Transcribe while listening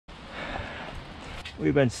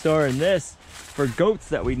We've been storing this for goats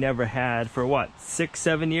that we never had for what,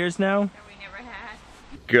 6-7 years now? That we never had.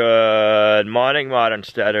 Good morning, Modern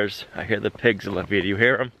Steaders. I hear the pigs, Olivia. Do you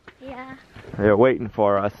hear them? Yeah. They're waiting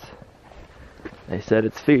for us. They said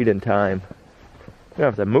it's feeding time. We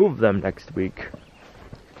have to move them next week.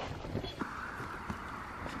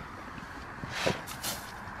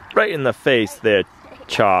 Right in the face there,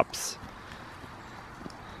 Chops.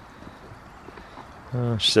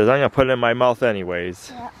 She says, I'm gonna put it in my mouth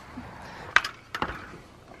anyways. Yeah.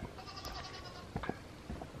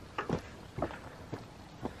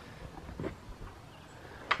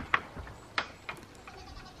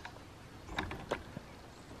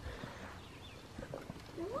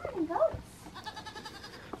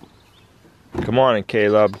 Come on,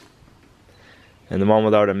 Caleb. And the one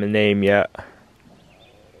without a name yet.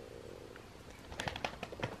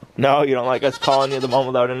 No, you don't like us calling you the one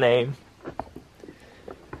without a name.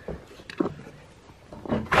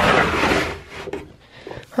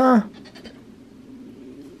 Huh.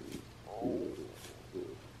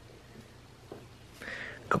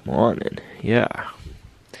 Come on in. Yeah.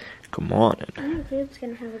 Come on in. I think Caleb's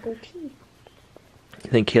gonna have a goatee. You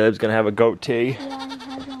think Caleb's gonna have a goatee? Yeah, he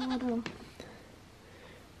has a little.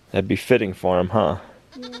 That'd be fitting for him, huh?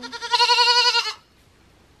 Yeah.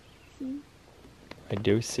 See? I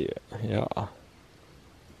do see it, yeah.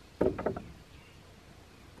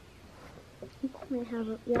 He might have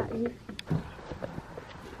a, yeah.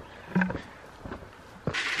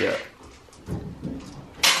 Yeah.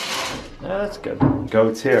 Yeah, that's good.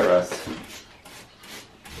 Goats hear us.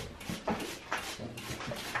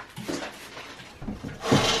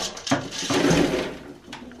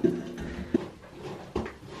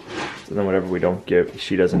 So then whatever we don't give,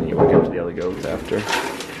 she doesn't eat, we'll give to the other goats after.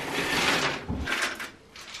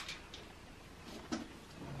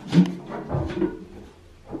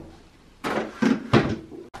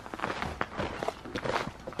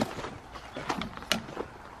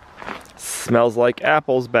 Smells like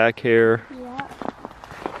apples back here. Yeah.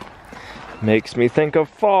 Makes me think of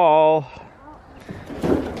fall.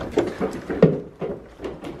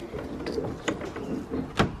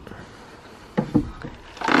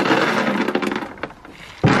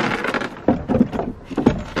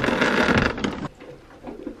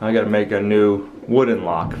 I gotta make a new wooden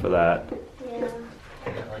lock for that. Yeah. I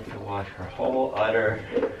like to wash her whole udder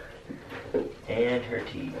and her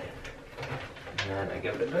teeth. And I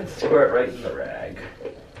give it a good squirt right in the rag.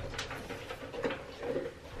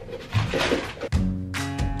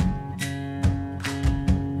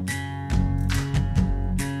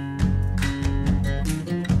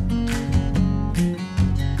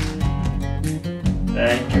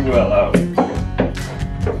 Thank you, Willow.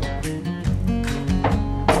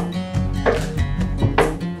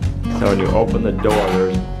 So when you open the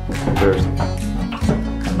door, there's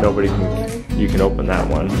nobody can, you can open that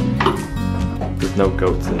one. There's no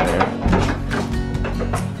goats in there.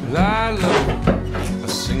 Lila, I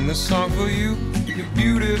sing this song for you. You're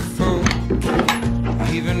beautiful,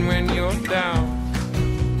 even when you're down.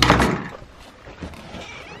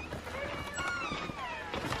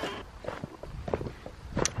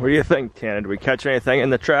 What do you think, Tana? Did we catch anything in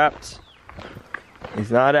the traps?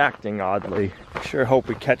 He's not acting oddly. Sure hope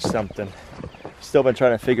we catch something. Still been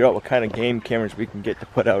trying to figure out what kind of game cameras we can get to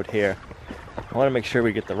put out here. I want to make sure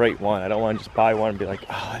we get the right one. I don't want to just buy one and be like,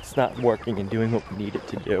 oh, it's not working and doing what we need it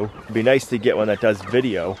to do. It'd be nice to get one that does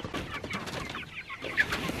video.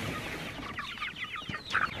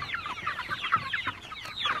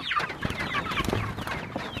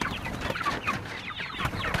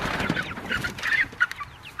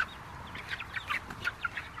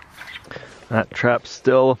 That trap's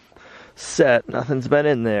still set. Nothing's been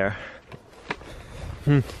in there.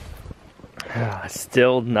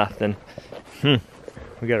 Still nothing.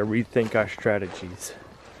 We gotta rethink our strategies.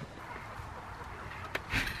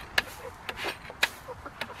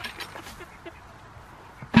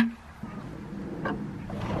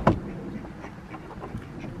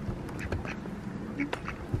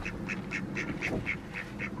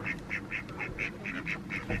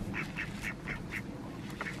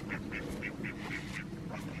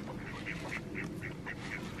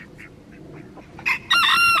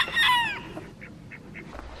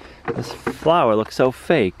 This flower looks so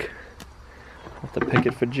fake. I'll have to pick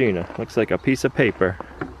it for Gina. Looks like a piece of paper.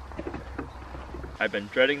 I've been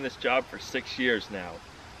dreading this job for 6 years now.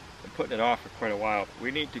 Been putting it off for quite a while. We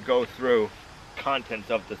need to go through contents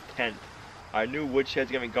of this tent. Our new woodshed's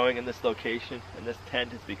gonna be going in this location, and this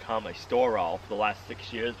tent has become a store-all for the last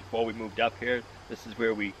 6 years. Before we moved up here, this is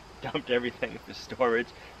where we dumped everything for storage.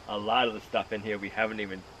 A lot of the stuff in here we haven't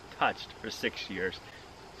even touched for 6 years.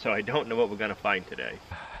 so I don't know what we're gonna find today.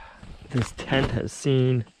 This tent has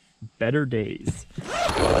seen better days.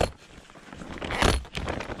 There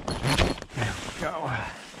we go.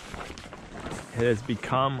 It has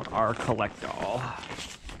become our collect-all.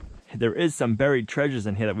 There is some buried treasures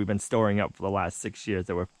in here that we've been storing up for the last 6 years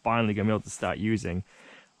that we're finally gonna be able to start using.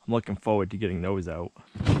 I'm looking forward to getting those out.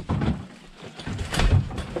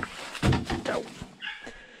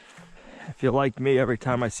 If you're like me, every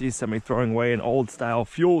time I see somebody throwing away an old style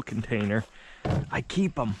fuel container, I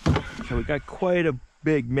keep them. So we got quite a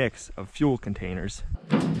big mix of fuel containers.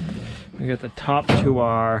 We got the top to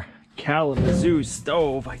our Kalamazoo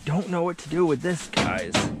stove. I don't know what to do with this,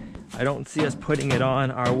 guys. I don't see us putting it on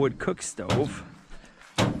our wood cook stove.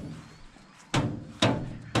 I'm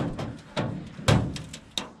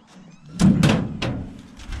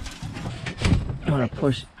gonna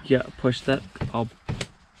push, yeah, push that.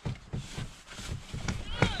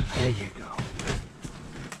 There you go.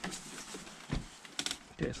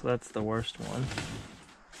 Okay, so that's the worst one.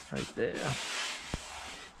 Right there.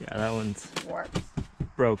 Yeah, that one's Warped.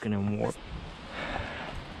 Broken and warped.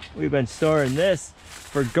 We've been storing this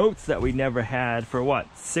for goats that we never had for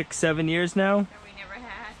what, 6, 7 years now?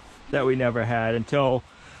 That we never had until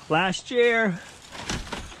last year.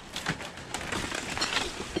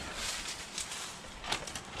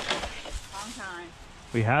 Long time.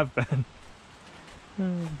 We have been.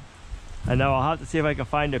 I know, I'll have to see if I can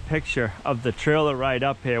find a picture of the trailer ride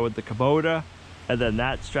up here with the Kubota and then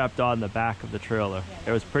that strapped on the back of the trailer.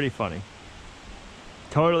 It was pretty funny.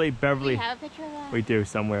 Totally Beverly. Do you have a picture of that? We do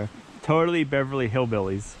somewhere. Totally Beverly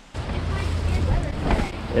Hillbillies.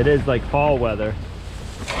 It is like fall weather.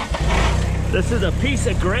 This is a piece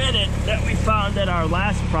of granite that we found at our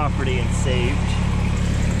last property and saved.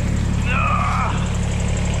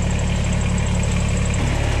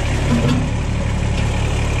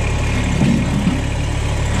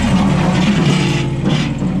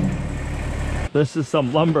 This is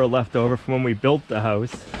some lumber left over from when we built the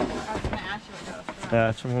house. I was gonna ask you what that was. Yeah,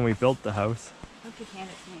 it's from when we built the house. Hope you hand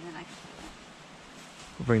it to me and then I can put it.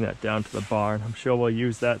 We'll bring that down to the barn. I'm sure we'll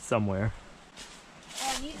use that somewhere.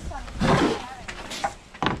 Well, I need some.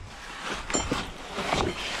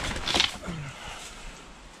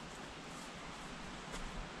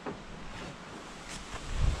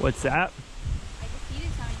 What's that? I just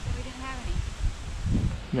needed some, so we didn't have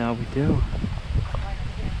any. Now we do.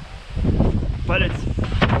 But it's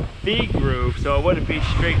V-groove, so it wouldn't be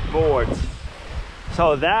straight boards.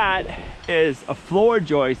 So that is a floor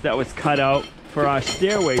joist that was cut out for our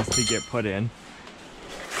stairways to get put in.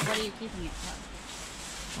 What are you keeping it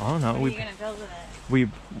for? I don't know. What are you gonna build with it?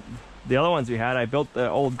 The other ones we had, I built the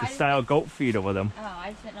old style goat feeder with them. Oh,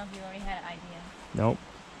 I just didn't know if you already had an idea. Nope.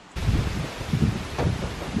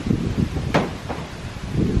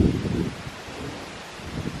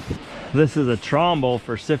 This is a tromble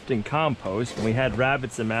for sifting compost. When we had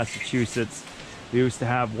rabbits in Massachusetts, we used to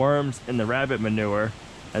have worms in the rabbit manure,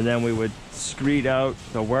 and then we would screed out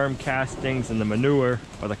the worm castings and the manure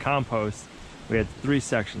or the compost. We had 3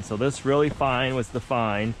 sections. So this really fine was the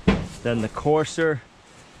fine. Then the coarser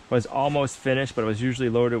was almost finished, but it was usually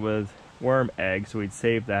loaded with worm eggs, so we'd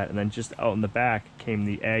save that. And then just out in the back came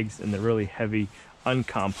the eggs and the really heavy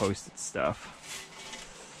uncomposted stuff.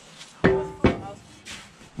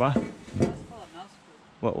 What?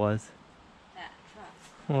 What was? That truck.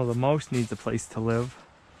 Well, the mouse needs a place to live.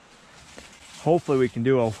 Hopefully we can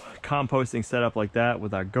do a composting setup like that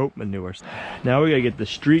with our goat manures. Now we gotta get the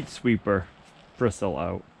street sweeper bristle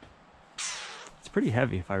out. It's pretty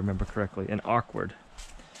heavy if I remember correctly, and awkward.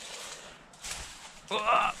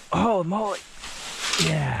 Oh moly!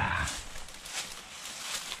 Yeah.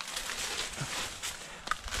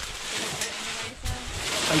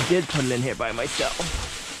 I did put it in here by myself.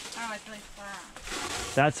 Oh, it's really flat.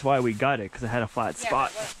 That's why we got it, because it had a flat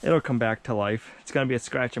spot. It'll come back to life. It's gonna be a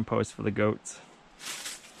scratch and post for the goats.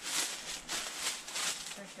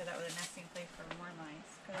 Sure that was a nesting place for more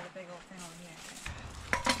mice, because there's a big old thing over here.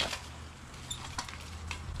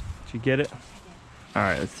 Did you get it?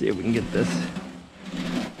 Alright, let's see if we can get this.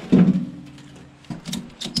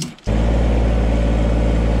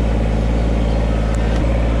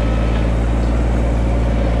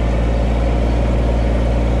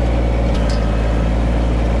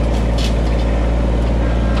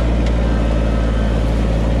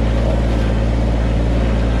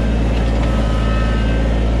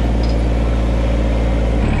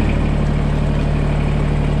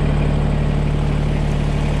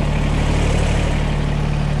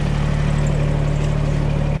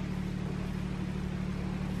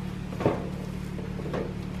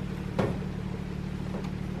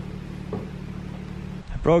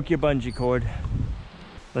 Broke your bungee cord.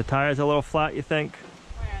 The tire's a little flat, you think?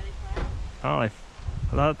 Why are they flat? Oh, I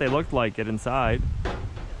thought they looked like it inside.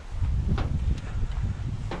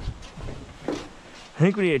 I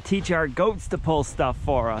think we need to teach our goats to pull stuff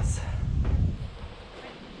for us.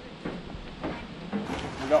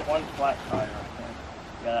 We got one flat tire, I think.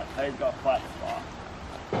 Yeah, that tire's got a flat spot.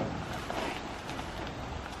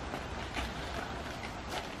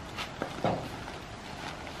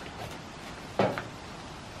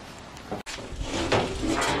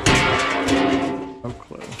 No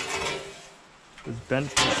clue. It's bent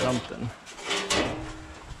for something.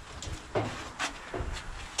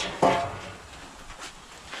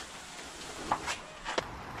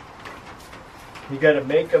 You gotta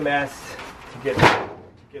make a mess to get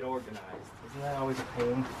organized. Isn't that always a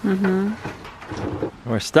pain? Mm-hmm.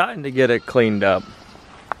 We're starting to get it cleaned up.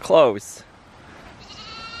 Close.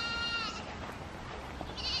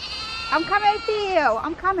 I'm coming to you.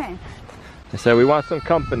 I'm coming. They said we want some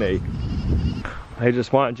company. They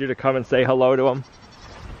just wanted you to come and say hello to them.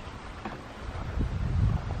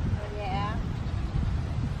 Oh yeah.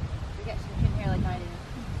 We got some chin hair like I do.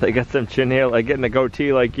 They got some chin hair, like getting a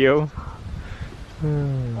goatee like you. Watch, he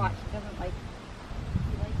doesn't like.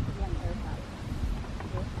 He likes to be on the other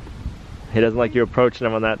side. He doesn't like you approaching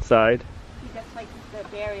him on that side. He just likes the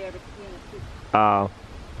barrier between the two. Oh,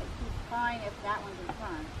 Like, he's fine if that one's in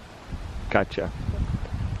front. gotcha. Just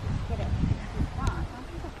get it. He's fine.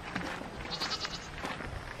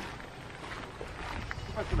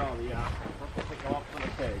 Look at all the apples. Let's take them off from the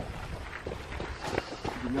pig.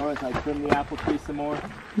 Did you notice I trimmed the apple tree some more?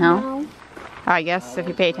 No. I guess if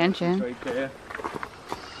you pay attention. Right there.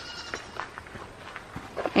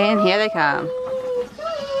 And here they come.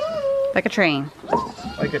 Like a train.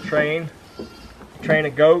 Like a train. Train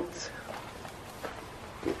of goats.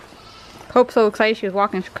 Hope's so excited she was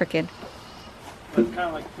walking crooked. That's kind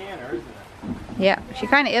of like Tanner, isn't it? Yeah, she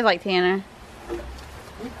kind of is like Tanner. You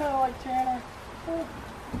kind of like Tanner. You're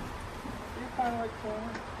kind of like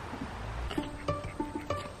Tanner.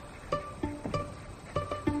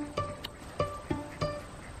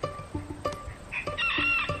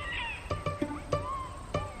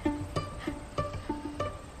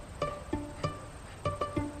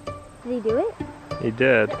 Did he do it? He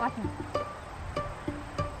did. Watch him.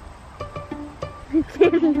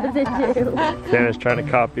 Tanner doesn't do. Tanner's trying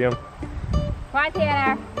to copy him. Come on,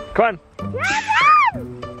 Tanner. Come on.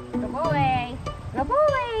 Good boy. Good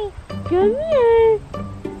boy. Come here.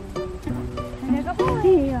 Good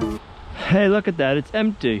boy. Hey, look at that. It's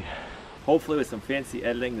empty. Hopefully with some fancy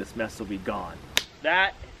editing, this mess will be gone.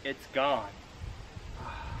 It's gone.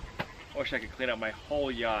 I wish I could clean up my whole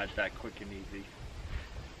yard that quick and easy.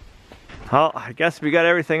 Well, I guess we got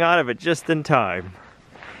everything out of it just in time.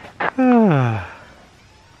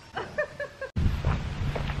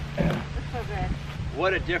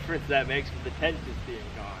 What a difference that makes with the tent just being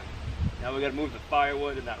gone. Now we gotta move the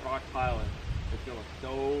firewood and that rock pile, and it's gonna look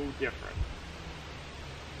so different.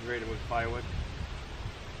 You ready to move the firewood?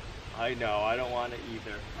 I know, I don't want it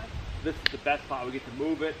either. This is the best part. We get to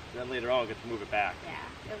move it, and then later on we get to move it back. Yeah,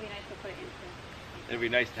 it'll be nice to put it into. It'd be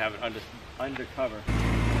nice to have it undercover.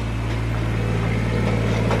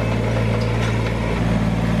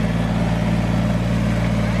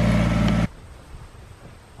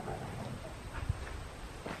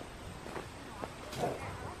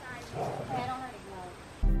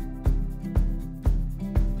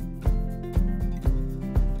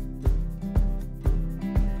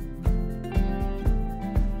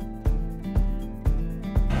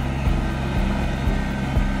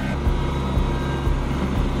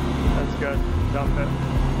 Dump it.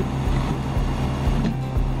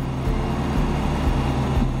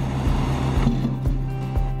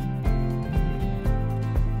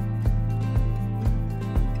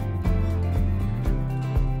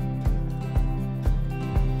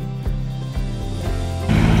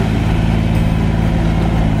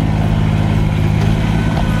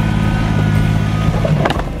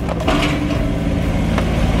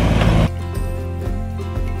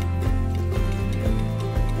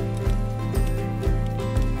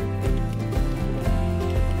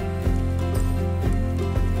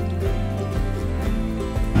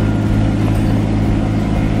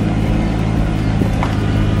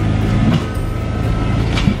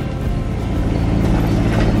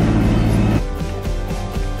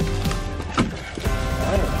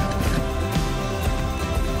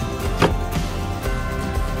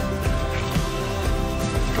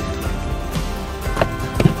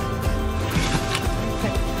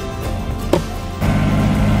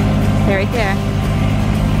 Right there.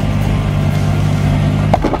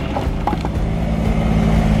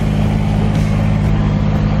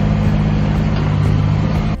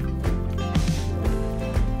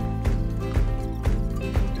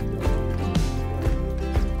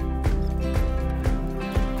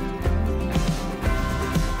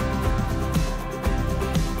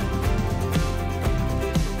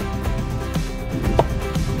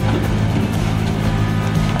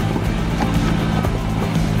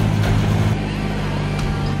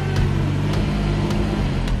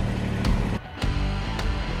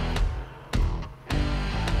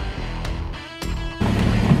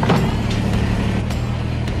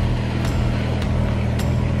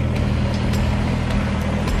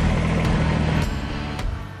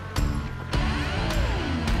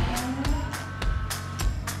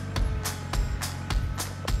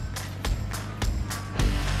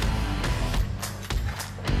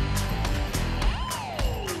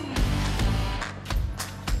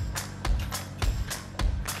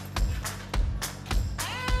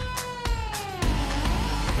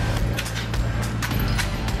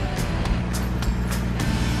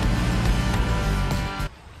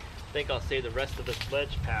 think I'll save the rest of this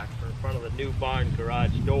ledge pack for in front of the new barn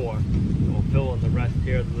garage door. And we'll fill in the rest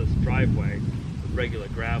here of this driveway with regular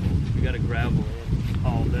gravel. We got a gravel in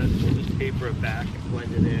all this. We'll just taper it back and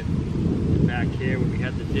blend it in. Back here where we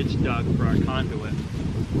had the ditch dug for our conduit.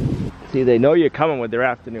 See, they know you're coming with their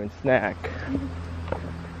afternoon snack.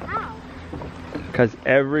 How? Because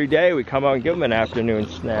every day we come out and give them an afternoon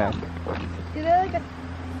snack.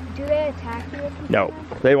 Do they attack you? No,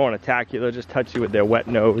 they won't attack you. They'll just touch you with their wet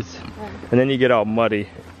nose. And then you get all muddy.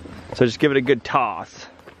 So just give it a good toss.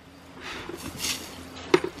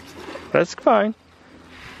 That's fine.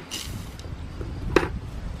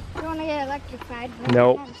 You want to get electrified?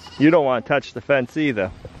 Nope. You don't want to touch the fence either.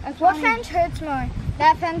 What fence hurts more?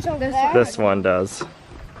 That fence over there? This one does.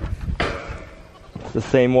 It's the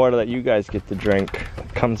same water that you guys get to drink.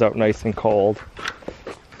 It comes out nice and cold.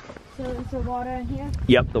 So is the water in here?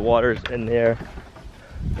 Yep, the water's in there.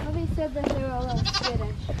 Nobody said that they were a little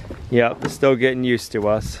skittish. Yep, they're still getting used to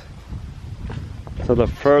us. So the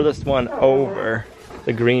furthest one over,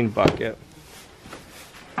 the green bucket.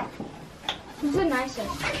 Who's the nicest?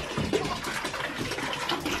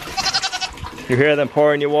 You hear them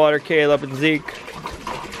pouring your water, Caleb and Zeke?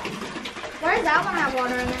 Why does that one have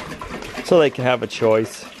water in it? So they can have a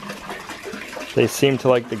choice. They seem to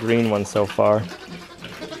like the green one so far.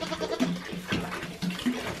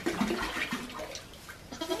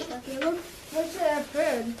 What's the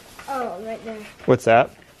bird? Oh, right there. What's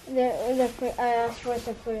that? I asked for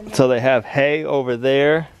the bird. So they have hay over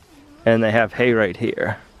there, and they have hay right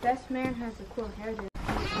here. Best man has a cool hairdo.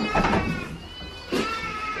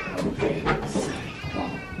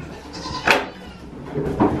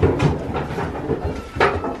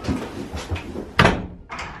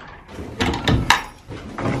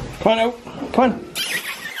 Come on out. Come on.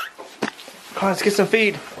 Come on, let's get some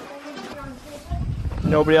feed.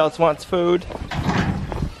 Nobody else wants food.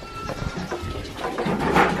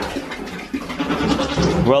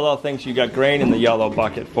 Willow thinks you got grain in the yellow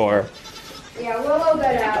bucket for her. Yeah, Willow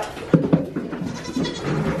got out.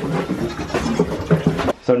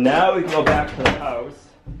 So now we can go back to the house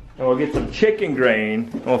and we'll get some chicken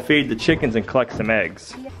grain and we'll feed the chickens and collect some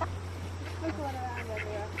eggs.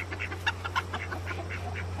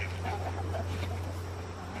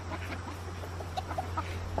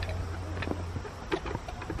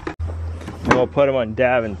 And we'll put them on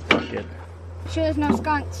Davin's bucket. Sure there's no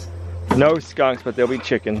skunks. No skunks, but there'll be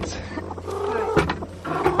chickens.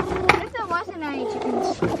 What if there wasn't any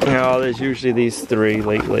chickens? No, there's usually these 3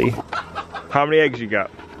 lately. How many eggs you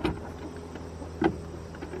got?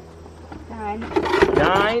 9.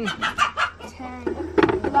 9? 10.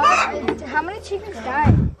 A lot. How many chickens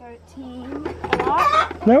died? 13. A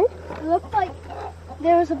lot? No. It looked like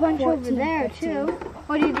there was a bunch 14, over there 15. Too.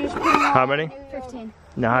 What did you just put in? How many? 15.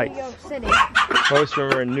 Nice. New York City. Most of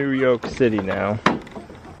them are in New York City now.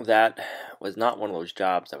 That was not one of those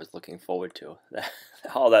jobs I was looking forward to.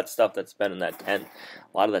 All that stuff that's been in that tent,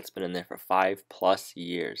 a lot of that's been in there for 5+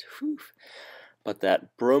 years. Whew. But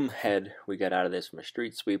that broom head we got out of this from a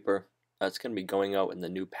street sweeper, that's going to be going out in the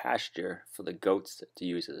new pasture for the goats to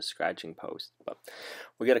use as a scratching post. But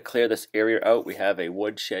we got to clear this area out. We have a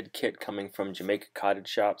woodshed kit coming from Jamaica Cottage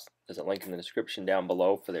Shops. There's a link in the description down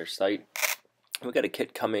below for their site. We got a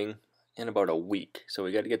kit coming in about a week, so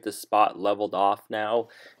we got to get this spot leveled off now, and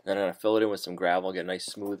then I'm going to fill it in with some gravel, get a nice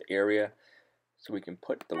smooth area so we can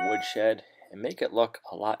put the woodshed and make it look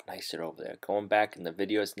a lot nicer over there. Going back in the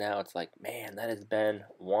videos now, it's like, man, that has been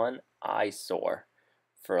one eyesore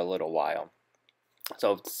for a little while.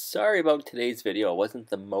 So sorry about today's video. It wasn't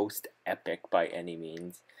the most epic by any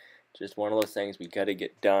means. Just one of those things we got to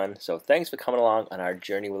get done. So thanks for coming along on our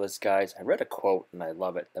journey with us, guys. I read a quote and I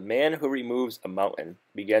love it. The man who removes a mountain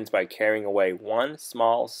begins by carrying away one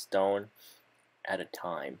small stone at a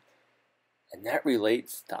time. And that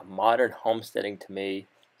relates to modern homesteading to me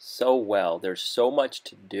so well. There's so much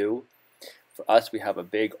to do. For us, we have a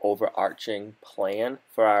big overarching plan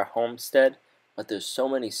for our homestead, but there's so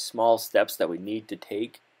many small steps that we need to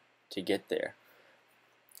take to get there.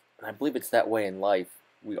 And I believe it's that way in life.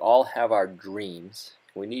 We all have our dreams.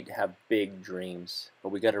 We need to have big dreams, but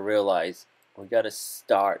we got to realize we got to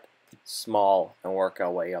start small and work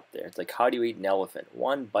our way up there. It's like, how do you eat an elephant?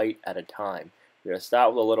 One bite at a time. We got to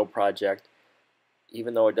start with a little project,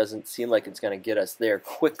 even though it doesn't seem like it's going to get us there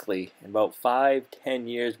quickly. In about 5-10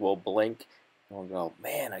 years, we'll blink and we'll go,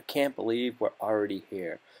 man, I can't believe we're already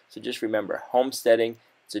here. So just remember, homesteading,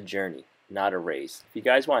 it's a journey, not a race. If you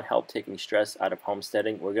guys want help taking stress out of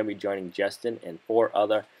homesteading, we're going to be joining Justin and 4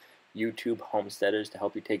 other YouTube homesteaders to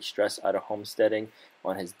help you take stress out of homesteading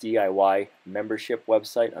on his DIY membership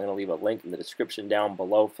website. I'm going to leave a link in the description down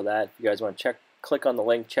below for that. If you guys want to check click on the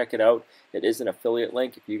link, check it out. It is an affiliate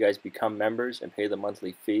link. If you guys become members and pay the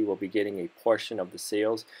monthly fee, we'll be getting a portion of the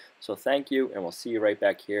sales. So thank you, and we'll see you right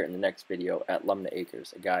back here in the next video at Lumnah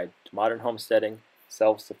Acres, a guide to modern homesteading,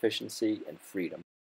 self-sufficiency, and freedom.